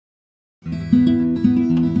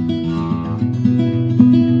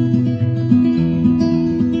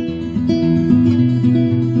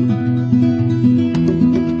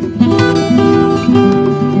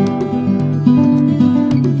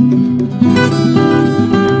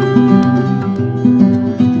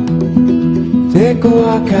Take a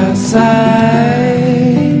walk outside,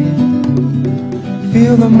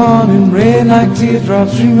 feel the morning rain like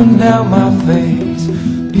teardrops streaming down my face.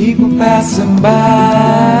 People passing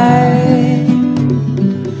by,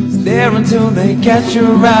 stare until they catch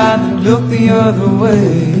your eye and look the other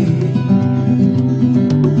way.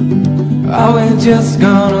 Are we just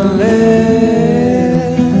gonna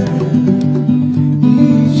let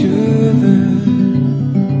each other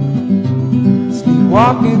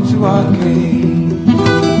sleepwalk into our cave?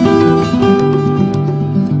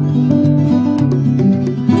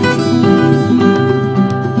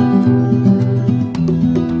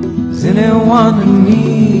 Is anyone in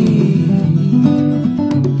need?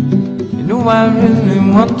 You know I really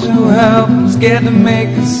want to help, I'm scared to make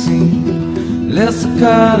a scene. Unless the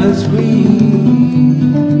colors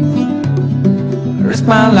green, I risk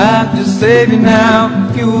my life to save you now,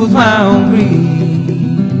 fuels my own greed.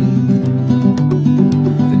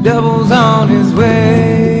 The devil's on his way,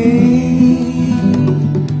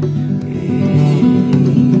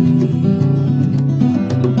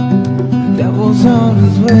 the devil's on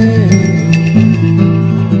his way.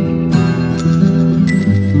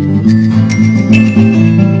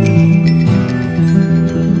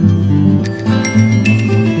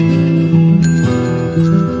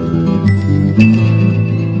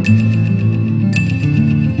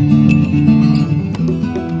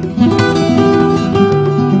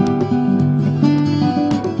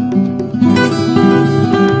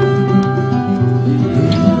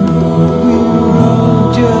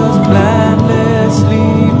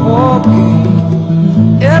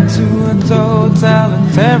 To a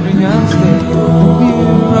totalitarian state,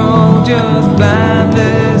 we're all just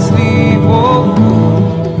blindlessly walking,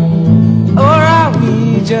 or are we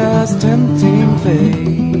just tempting fate?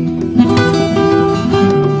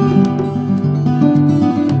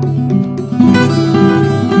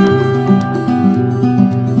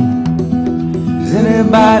 Is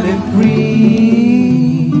anybody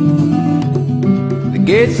free? The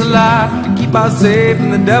gates are locked to keep us safe,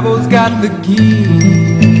 and the devil's got the key.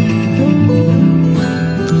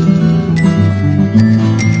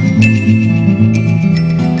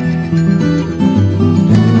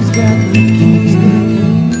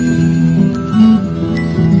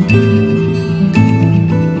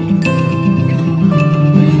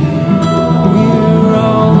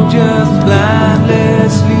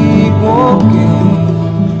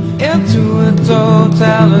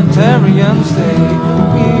 Totalitarian state,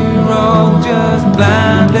 we're all just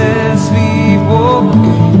blindlessly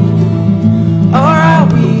walking, or are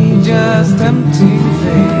we just tempting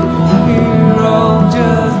fate? We're all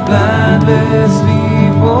just blindlessly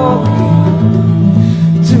walking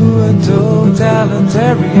to a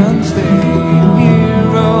totalitarian state.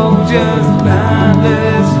 We're all just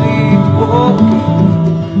blindlessly walking,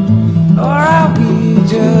 or are we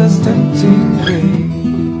just tempting fate?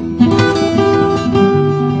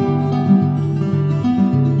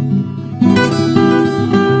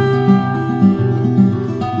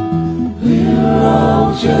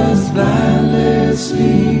 Just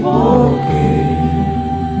blindlessly walking,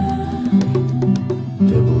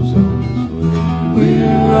 devil's on his way.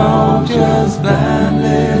 We're all just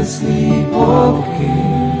blindlessly walking,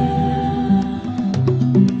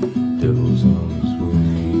 devil's on his way.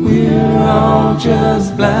 We're all just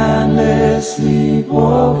blindlessly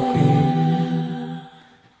walking.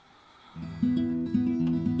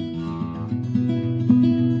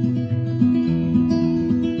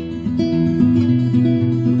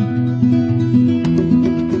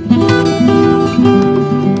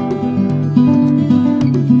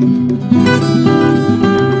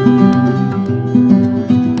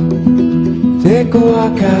 Take a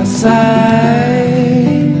walk outside,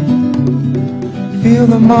 feel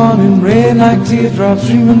the morning rain like teardrops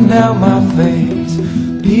streaming down my face.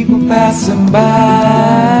 People passing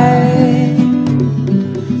by,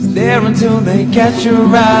 stare until they catch your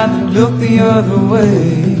eye and look the other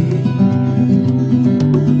way.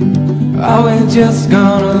 Are we just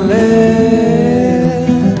gonna let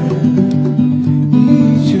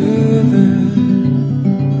each other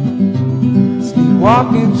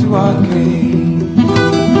sleepwalk into our cave?